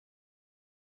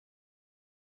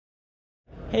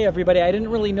Hey everybody, I didn't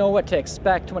really know what to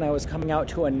expect when I was coming out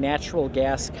to a natural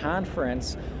gas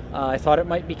conference. I thought it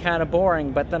might be kind of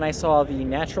boring, but then I saw the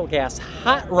natural gas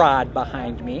hot rod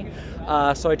behind me,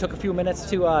 so I took a few minutes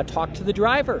to talk to the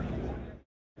driver.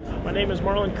 My name is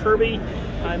Marlon Kirby.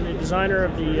 I'm the designer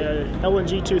of the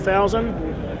LNG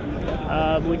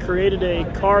 2000. We created a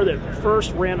car that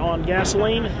first ran on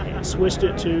gasoline and switched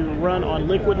it to run on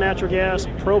liquid natural gas,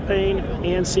 propane,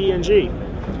 and CNG.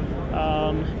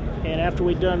 And after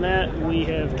we've done that, we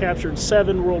have captured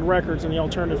 7 world records in the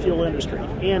alternative fuel industry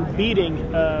and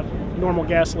beating normal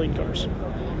gasoline cars.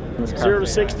 0 to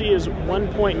 60 is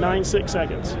 1.96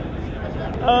 seconds.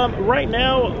 Right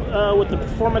now, with the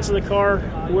performance of the car,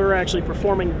 we're actually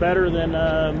performing better than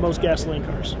most gasoline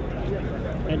cars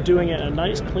and doing it in a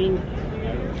nice, clean,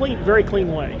 very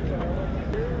clean way.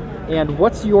 And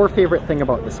what's your favorite thing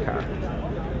about this car?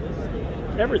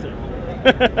 Everything.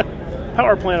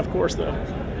 Power plant, of course, though.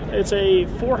 It's a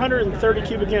 430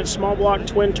 cubic inch small block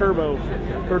twin turbo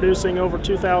producing over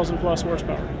 2,000 plus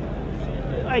horsepower.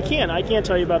 I can't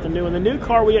tell you about the new one. The new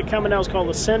car we got coming out is called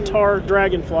the Centaur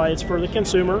Dragonfly. It's for the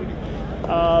consumer.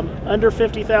 Under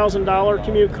 $50,000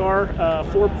 commute car,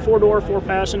 four-door,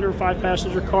 4-passenger,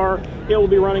 5-passenger car. It will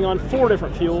be running on 4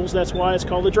 different fuels. That's why it's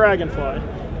called the Dragonfly,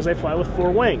 because they fly with 4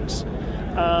 wings.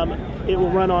 It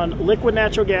will run on liquid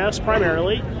natural gas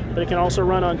primarily, but it can also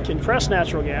run on compressed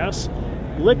natural gas,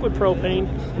 liquid propane,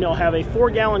 and it'll have a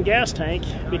 4-gallon gas tank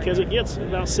because it gets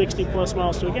about 60 plus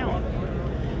miles to a gallon.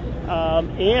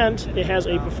 And it has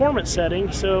a performance setting,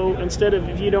 so instead of,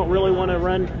 if you don't really want to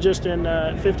run just in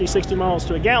 50, 60 miles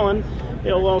to a gallon,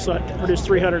 it'll also produce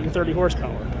 330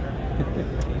 horsepower.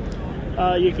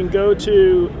 You can go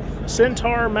to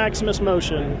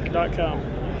CentaurMaximusMotion.com.